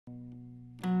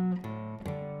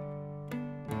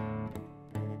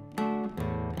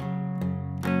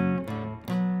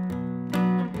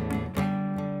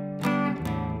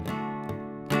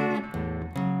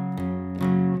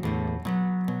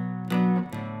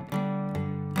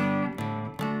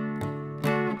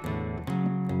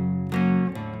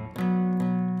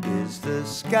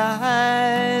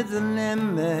sky the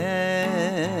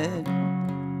limit?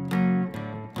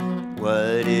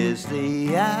 What is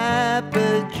the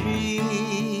apogee?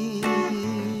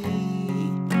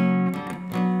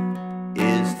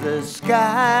 Is the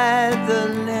sky the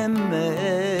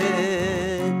limit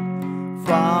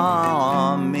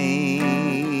for me?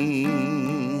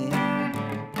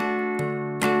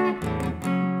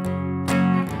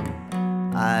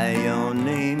 I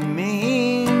only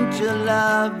mean to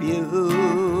love you,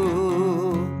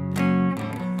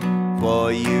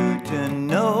 for you to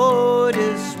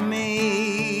notice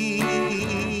me.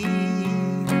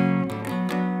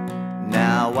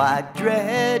 Now I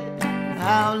dread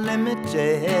how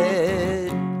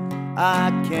limited I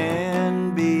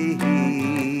can be.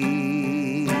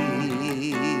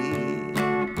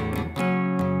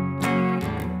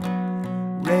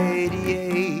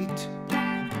 Radiate,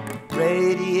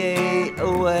 radiate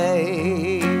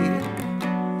away.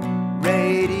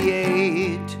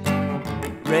 Radiate,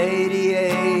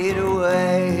 radiate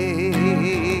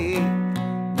away.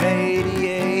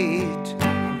 Radiate,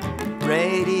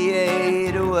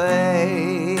 radiate away.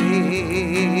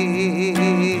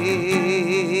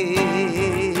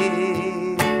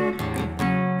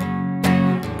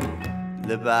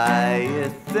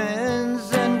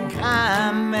 Leviathans and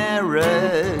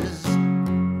chimeras,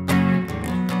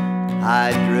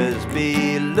 hydras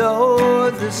below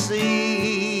the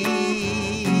sea,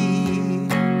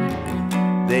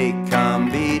 they come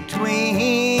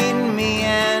between me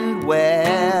and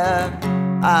where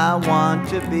I want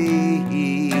to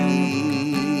be.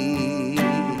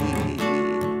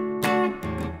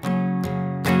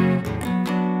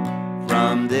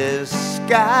 From this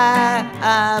sky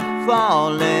I've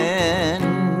fallen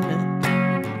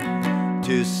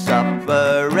to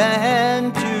suffer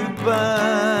and to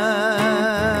burn.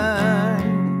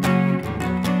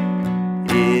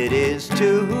 It is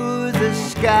to the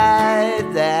sky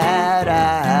that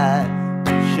I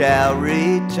shall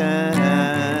return.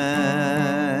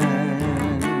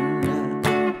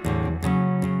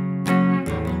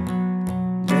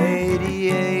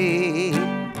 Radiate,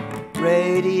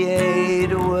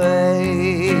 radiate away.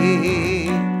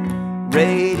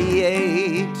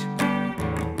 Radiate,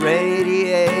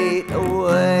 radiate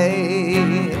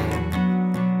away.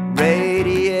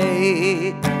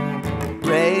 Radiate,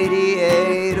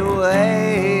 radiate away.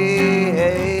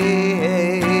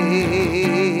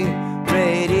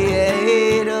 Radiate away.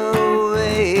 Radiate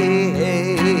away.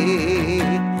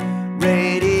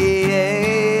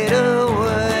 Radiate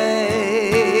away.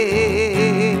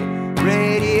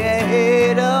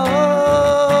 Radiate away.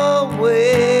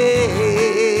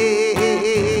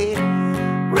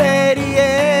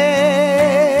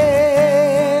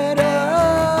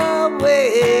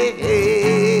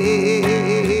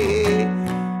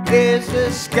 Is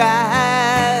the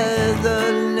sky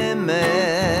the limit?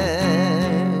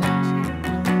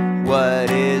 What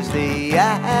is the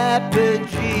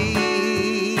apogee?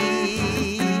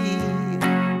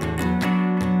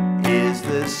 Is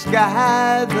the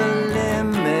sky the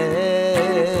limit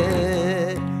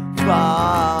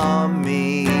for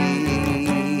me?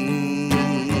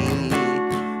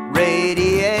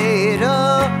 Radiate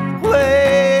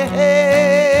away.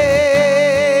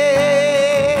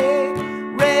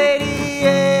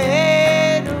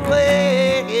 Radiate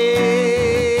away.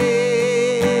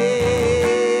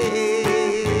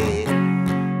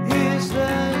 Is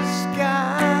the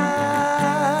sky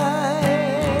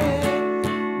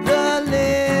the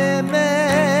limit?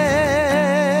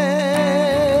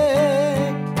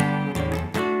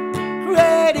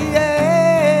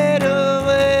 Radiate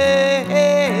away.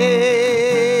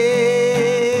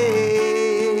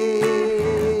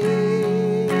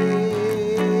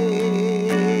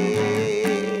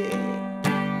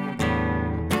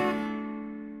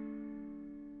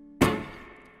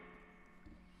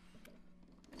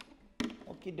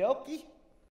 Okie dokie.